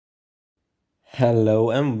Hello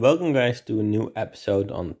and welcome guys to a new episode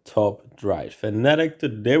on Top Drive Fanatic.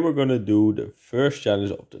 Today we're gonna do the first challenge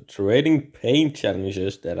of the trading paint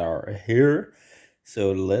challenges that are here.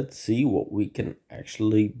 So let's see what we can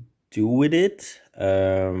actually do with it.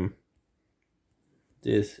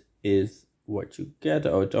 This is what you get.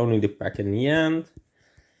 Oh, it's only the pack in the end.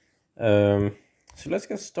 So let's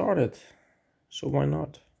get started. So why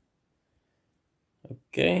not?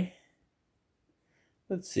 Okay.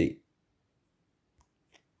 Let's see.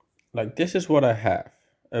 Like this is what I have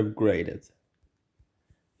upgraded.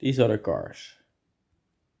 These are the cars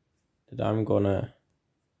that I'm gonna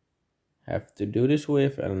have to do this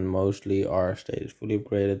with, and mostly our state is fully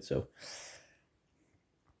upgraded, so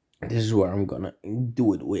this is where I'm gonna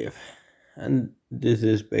do it with. And this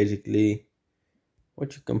is basically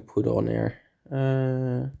what you can put on here.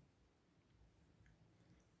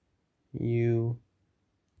 You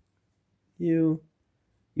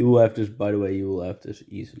will have this, by the way, you will have this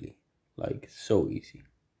easily, like so easy.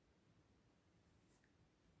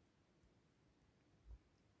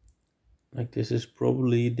 Like this is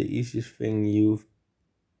probably the easiest thing you've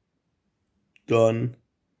done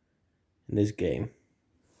in this game.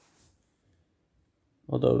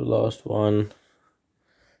 Although the last one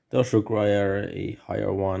does require a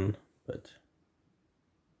higher one, but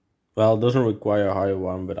well, it doesn't require a higher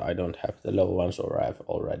one, but I don't have the lower ones, or I've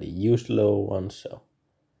already used the lower ones, so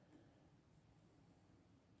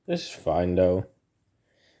this is fine though.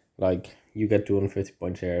 Like you get 250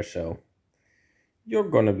 points here, so you're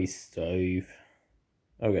gonna be safe.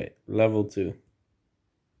 Okay, level 2.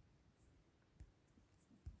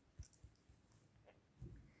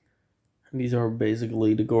 These are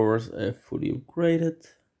basically the cores fully upgraded.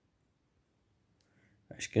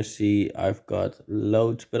 As you can see, I've got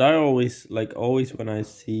loads, but I always when I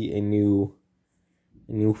see a new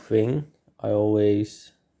thing, I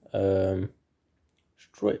always I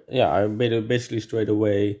basically straight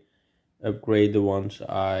away upgrade the ones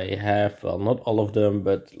I have. Well, not all of them,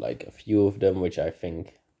 but like a few of them, which I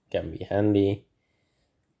think can be handy.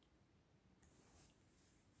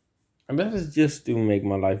 And that is just to make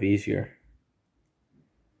my life easier,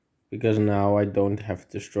 because now I don't have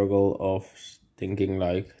to struggle of thinking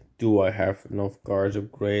like, do I have enough cars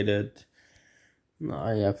upgraded?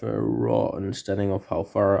 I have a raw understanding of how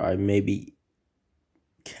far I maybe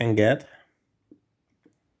can get.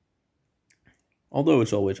 Although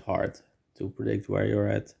it's always hard to predict where you're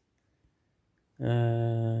at.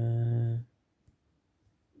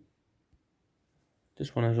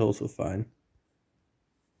 This one is also fine.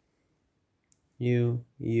 You,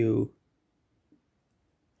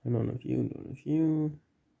 none of you.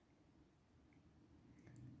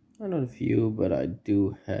 None of you, but I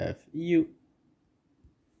do have you.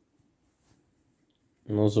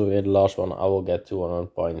 And also in the last one I will get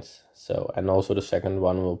 200 points. So, and also the second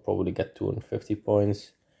one will probably get 250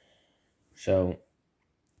 points. So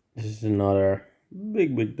this is another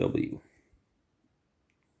big W.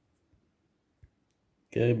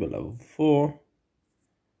 Okay, but level 4.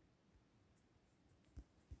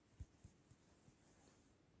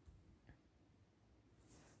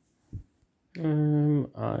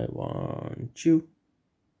 I want you.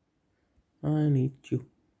 I need you.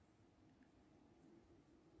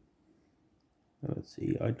 Let's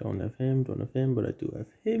see, I don't have him, but I do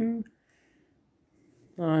have him.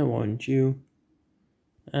 I want you.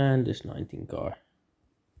 And this 19 car.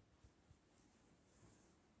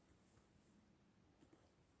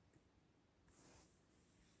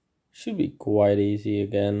 Should be quite easy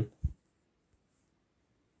again.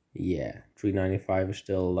 Yeah, 395 is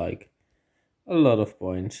still like a lot of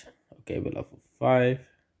points. Okay, but level 5.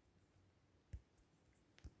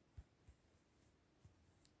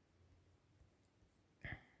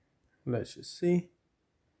 Let's just see.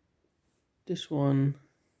 This one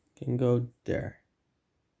can go there.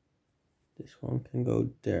 This one can go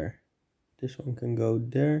there. This one can go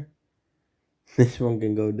there. This one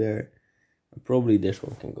can go there. And probably this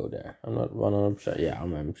one can go there. I'm not 100%. Yeah,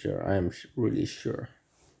 I'm sure. I am really sure.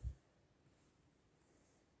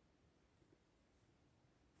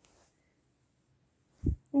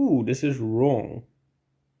 Ooh, this is wrong.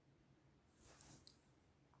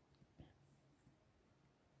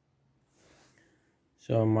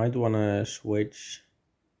 So I might want to switch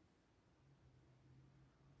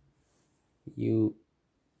you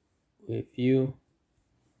with you.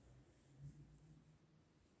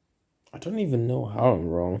 I don't even know how I'm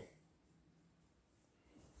wrong.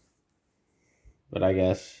 But I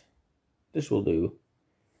guess this will do.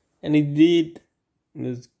 And it did.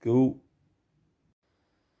 Let's go.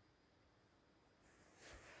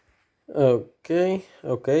 Okay,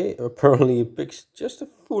 okay. Apparently it picks just a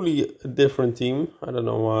fully different team. I don't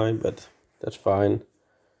know why, but that's fine.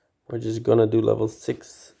 We're just gonna do level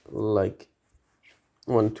 6, like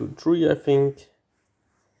 1, 2, 3, I think.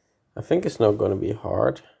 I think it's not gonna be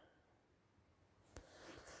hard.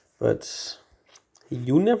 But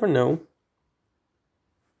you never know.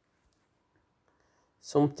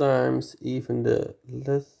 Sometimes even the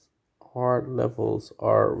less hard levels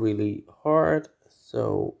are really hard.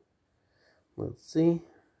 So let's see.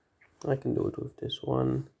 I can do it with this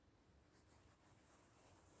one.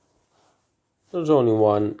 There's only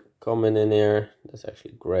one comment in here. That's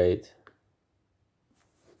actually great.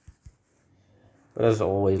 But as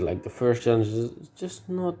always, like the first challenge is just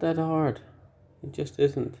not that hard. It just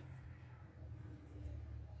isn't.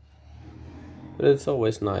 But it's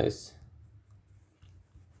always nice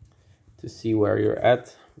to see where you're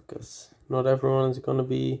at, because not everyone is gonna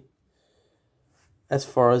be as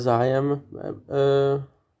far as I am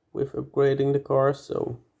with upgrading the cars.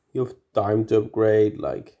 So you have time to upgrade.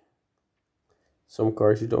 Like some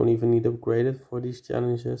cars you don't even need upgraded for these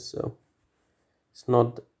challenges. So it's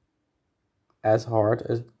not as hard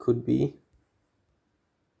as it could be.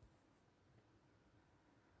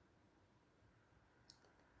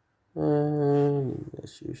 And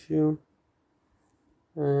let's use you.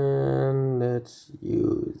 And let's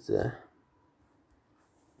use.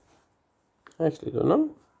 I actually don't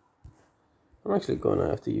know. I'm actually gonna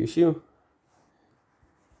have to use you.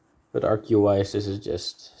 But RQ wise, this is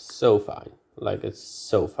just so fine. Like it's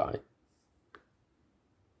so fine.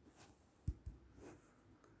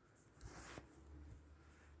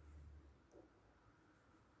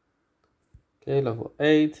 Okay, level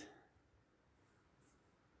 8.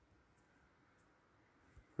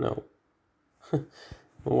 No.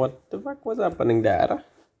 What the fuck was happening there?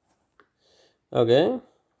 Okay.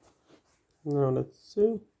 Now let's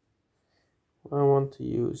see. I want to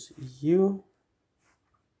use you.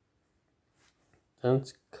 And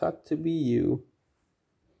it's got to be you.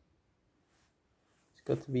 It's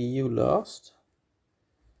got to be you last.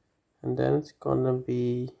 And then it's gonna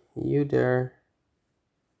be you there.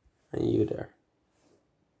 And you there.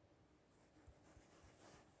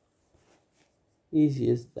 Easy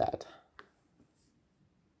as that.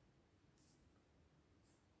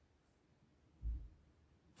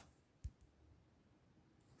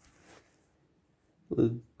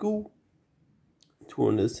 Let's go.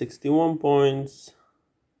 261 points.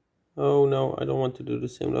 Oh no, I don't want to do the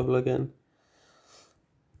same level again.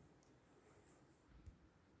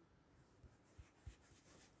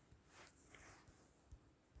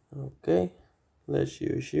 Okay, let's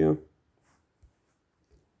use you.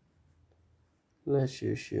 Let's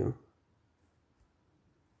use you.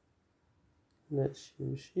 Let's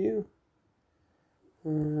use you.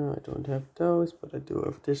 I don't have those, but I do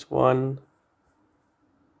have this one.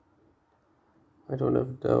 I don't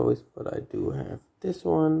have those, but I do have this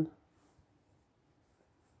one.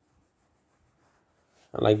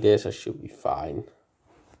 And like this, I should be fine.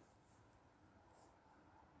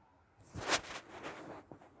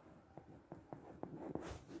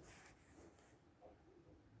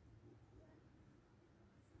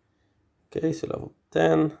 Okay, so level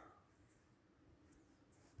 10.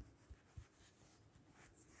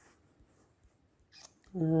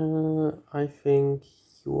 I think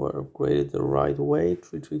you are upgraded the right way,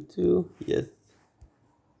 332. Yes.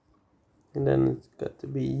 And then it's got to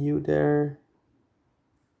be you there.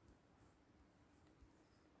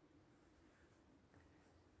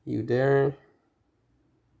 You there.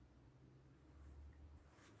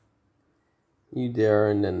 You there,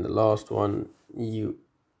 and then the last one, you.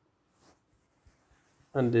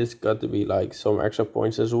 And this got to be like some extra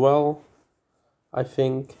points as well, I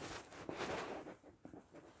think.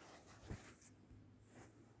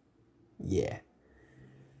 Yeah.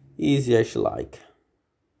 Easy as you like.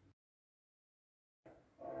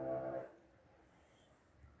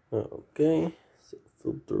 Okay. So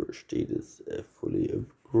filter state is fully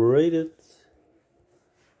upgraded.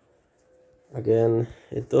 Again,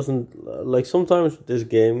 it doesn't, like sometimes this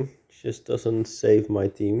game just doesn't save my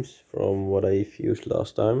teams from what I've used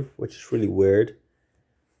last time, which is really weird.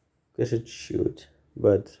 Because it should,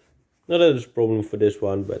 but not that it's a problem for this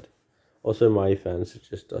one, but also in my events it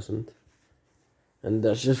just doesn't. And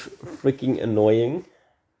that's just freaking annoying.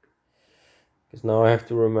 Because now I have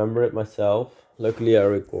to remember it myself. Luckily I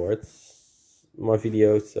record my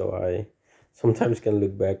videos, so I sometimes can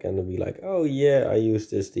look back and be like, oh yeah, I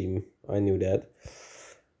used this team. I knew that.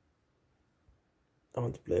 I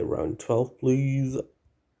want to play round 12, please.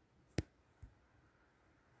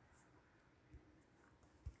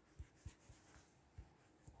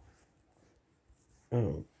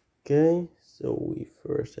 Okay, Okay, so we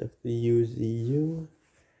first have to use the U.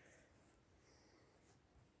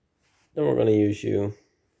 Then we're gonna use U.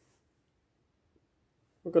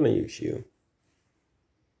 We're gonna use U.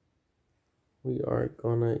 We are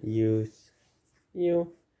gonna use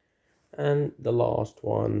U. And the last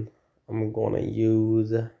one, I'm gonna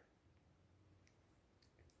use...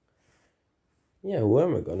 Yeah, who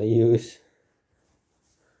am I gonna use?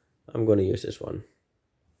 I'm gonna use this one.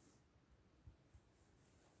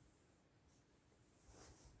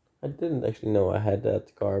 I didn't actually know I had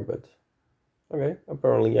that car, but okay,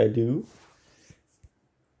 apparently I do.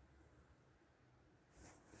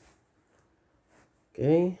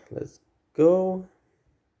 Okay, let's go.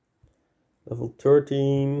 Level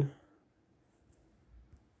 13.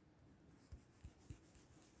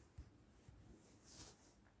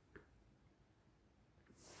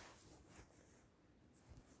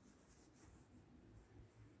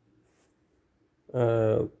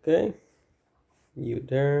 Okay, you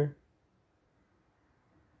there.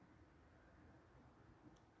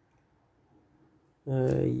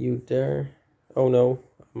 You there. Oh no,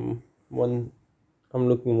 I'm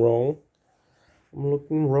looking wrong. I'm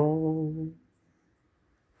looking wrong.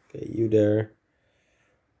 Okay, you there.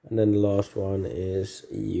 And then the last one is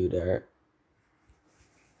you there.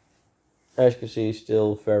 As you can see,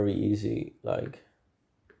 still very easy. Like,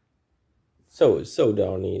 so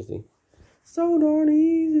darn easy. So darn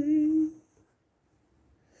easy.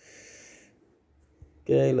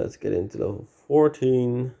 Okay, let's get into level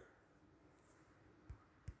 14.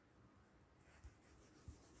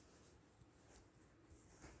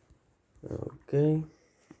 Okay.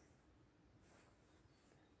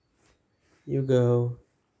 You go.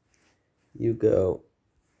 You go.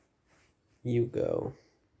 You go.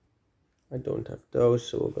 I don't have those,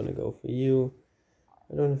 so we're gonna go for you.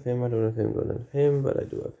 I don't have him, I don't have him, don't have him, but I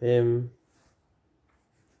do have him.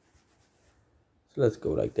 So let's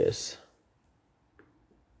go like this.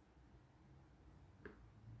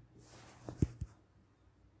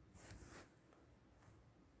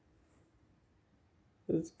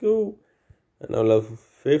 Let's go. And now level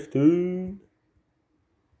 15.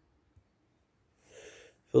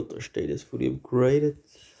 Filter state is fully upgraded.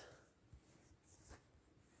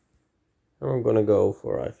 And we're gonna go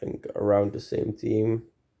for, I think, around the same team.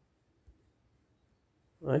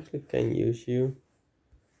 I actually can use you.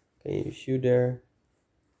 Can use you there.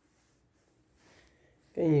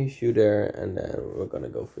 Can use you there, and then we're gonna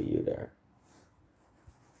go for you there.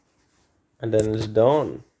 And then it's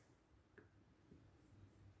done.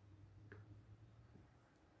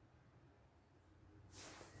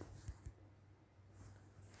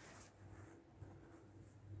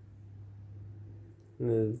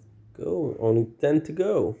 Let's go. Only 10 to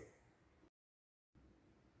go.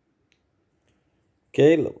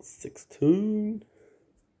 Okay, level 16.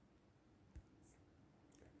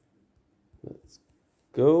 Let's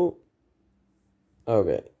go.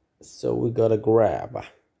 Okay, so we gotta grab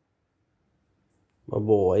my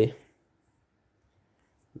boy.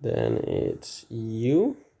 Then it's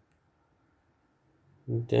you.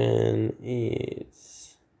 Then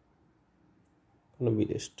it's gonna be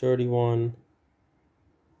this 31.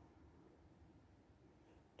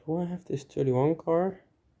 Do I have this 31 car?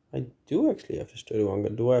 I do actually have this 31 car.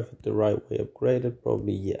 Do I have it the right way upgraded?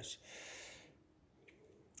 Probably yes.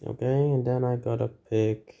 Okay, and then I gotta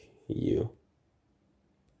pick you.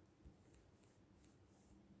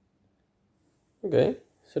 Okay,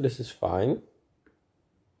 so this is fine.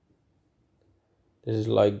 This is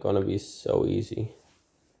like gonna be so easy.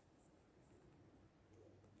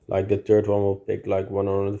 Like the third one will pick like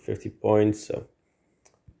 150 points, so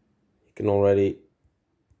you can already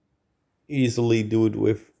easily do it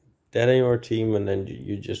with that in your team, and then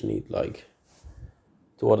you just need like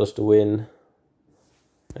 2 others to win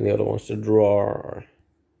and the other ones to draw, or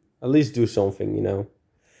at least do something, you know.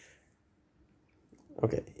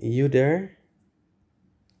 Okay, you there.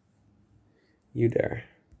 You there.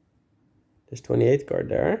 There's 28 card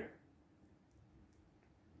there.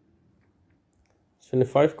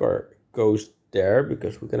 25 card goes there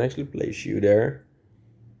because we can actually place you there.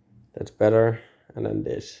 That's better. And then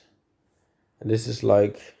this. And this is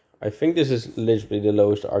like, I think this is literally the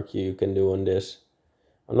lowest RQ you can do on this.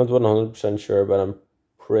 I'm not 100% sure, but I'm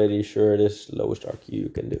pretty sure this is the lowest RQ you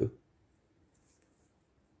can do.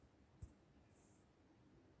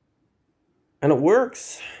 And it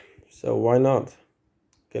works. So why not?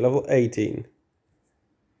 Okay, level 18.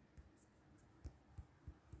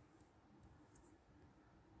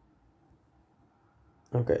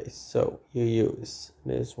 Okay, so you use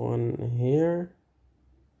this one here.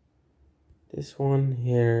 This one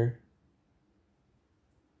here.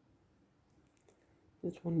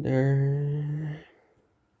 This one there.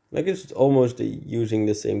 Like it's almost using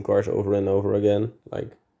the same cars over and over again.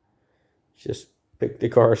 Like just pick the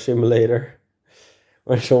car simulator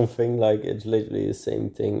or something. Like it's literally the same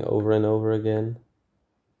thing over and over again.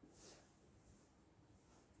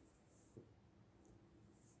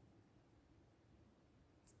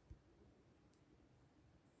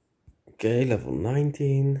 Okay, level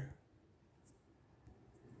 19.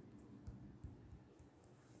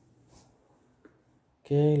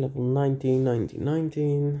 Okay, level 19, 19,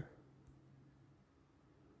 19.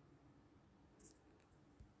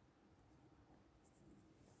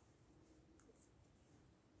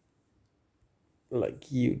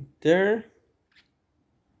 Like you there.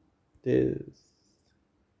 This.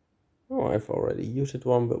 Oh, I've already used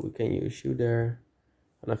one, but we can use you there.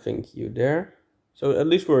 And I think you there. So at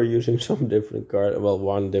least we're using some different car. Well,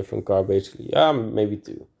 one different car basically. Maybe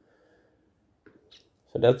two.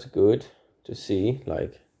 So that's good to see.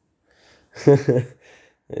 Like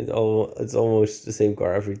it's almost the same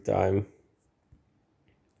car every time.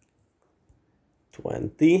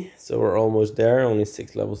 20. So we're almost there. Only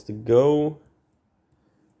 6 levels to go.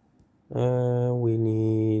 We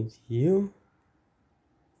need you.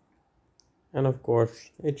 And of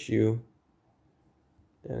course, it's you.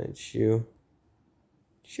 Then it's you.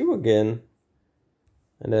 It's you again.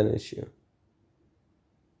 And then it's you.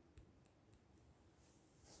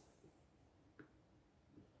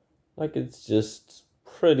 Like it's just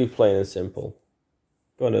pretty plain and simple.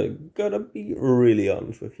 Gotta be really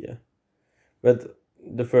honest with you. But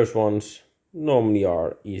the first ones normally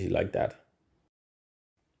are easy like that.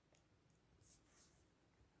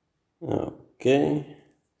 Okay,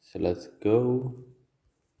 so let's go.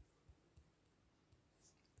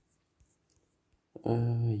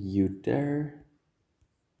 You there.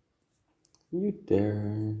 You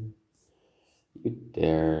there. You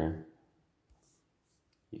there.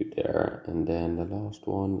 You there. And then the last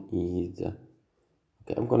one is...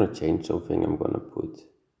 okay, I'm gonna change something. I'm gonna put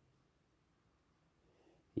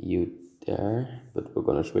you there, but we're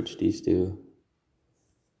gonna switch these two.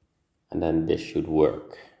 And then this should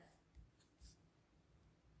work.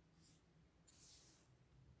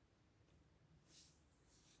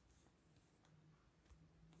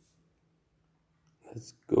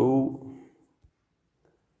 Let's go.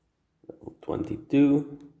 Level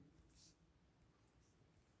 22.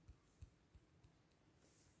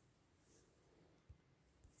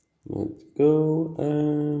 Let's go.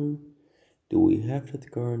 Do we have that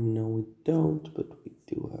car? No, we don't, but we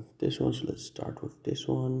do have this one. So let's start with this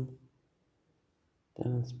one.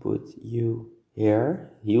 Then let's put you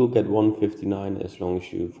here. You'll get 159 as long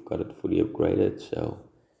as you've got it fully upgraded. So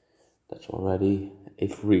that's already a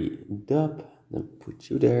free dub. Then put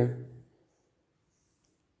you there.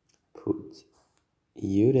 Put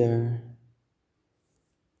you there.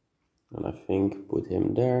 And I think put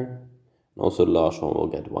him there. And also the last one will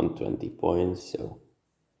get 120 points. So,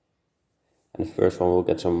 and the first one will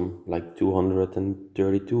get some like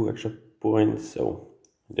 232 extra points. So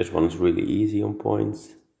this one's really easy on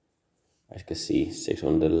points. As you can see,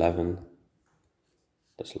 611.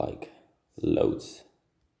 That's like loads.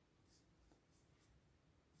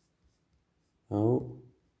 Oh,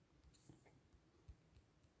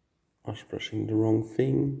 I was pressing the wrong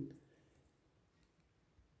thing.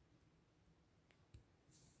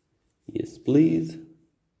 Yes, please.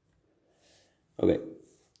 Okay.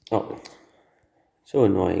 Oh, so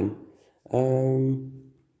annoying.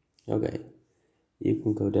 Okay. You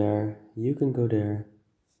can go there. You can go there.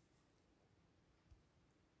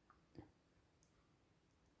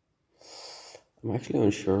 I'm actually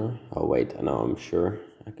unsure. Oh wait, I know I'm sure.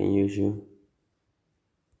 I can use you.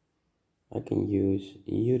 I can use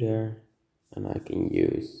you there. And I can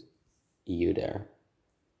use you there.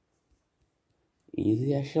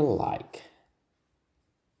 Easy as you like.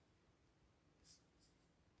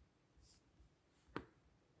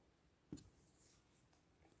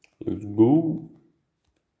 Let's go.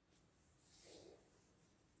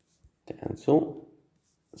 Cancel.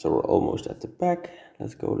 So we're almost at the back.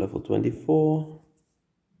 Let's go level 24.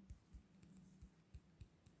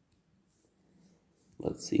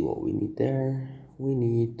 Let's see what we need there. We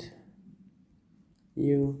need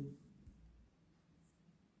you.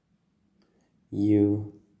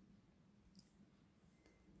 You.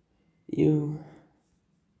 You.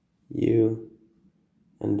 You.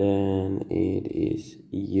 And then it is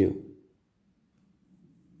you.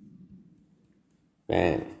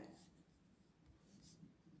 Bang.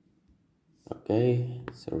 Okay,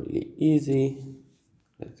 so really easy.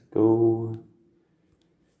 Let's go.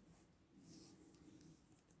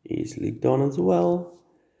 Easily done as well.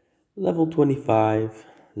 Level 25.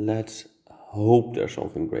 Let's hope there's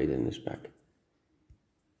something great in this pack.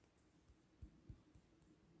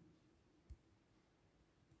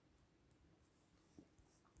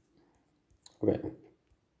 Okay.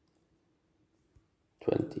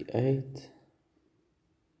 28.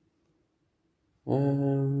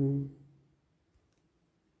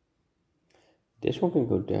 This one can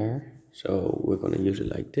go there, so we're gonna use it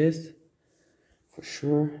like this for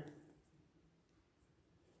sure.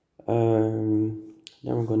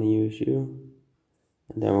 Then we're gonna use you,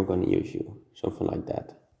 and then we're gonna use you, something like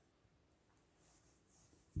that.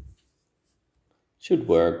 Should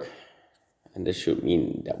work, and this should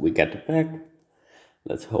mean that we get the pack.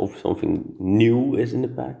 Let's hope something new is in the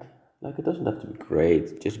pack. Like, it doesn't have to be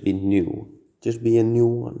great, just be new. Just be a new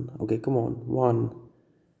one. Okay, come on. 1,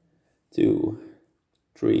 2,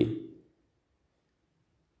 3,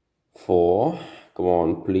 4. Come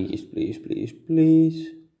on, please, please, please, please.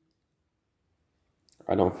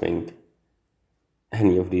 I don't think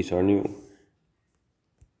any of these are new.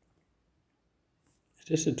 Is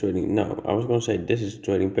this a trading? No, I was gonna say this is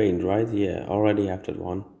trading paint, right? Yeah, already have that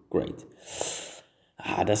one. Great.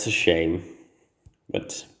 That's a shame.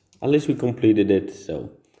 But at least we completed it.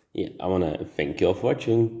 So yeah, I wanna thank you all for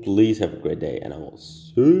watching. Please have a great day, and I will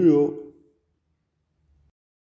see you.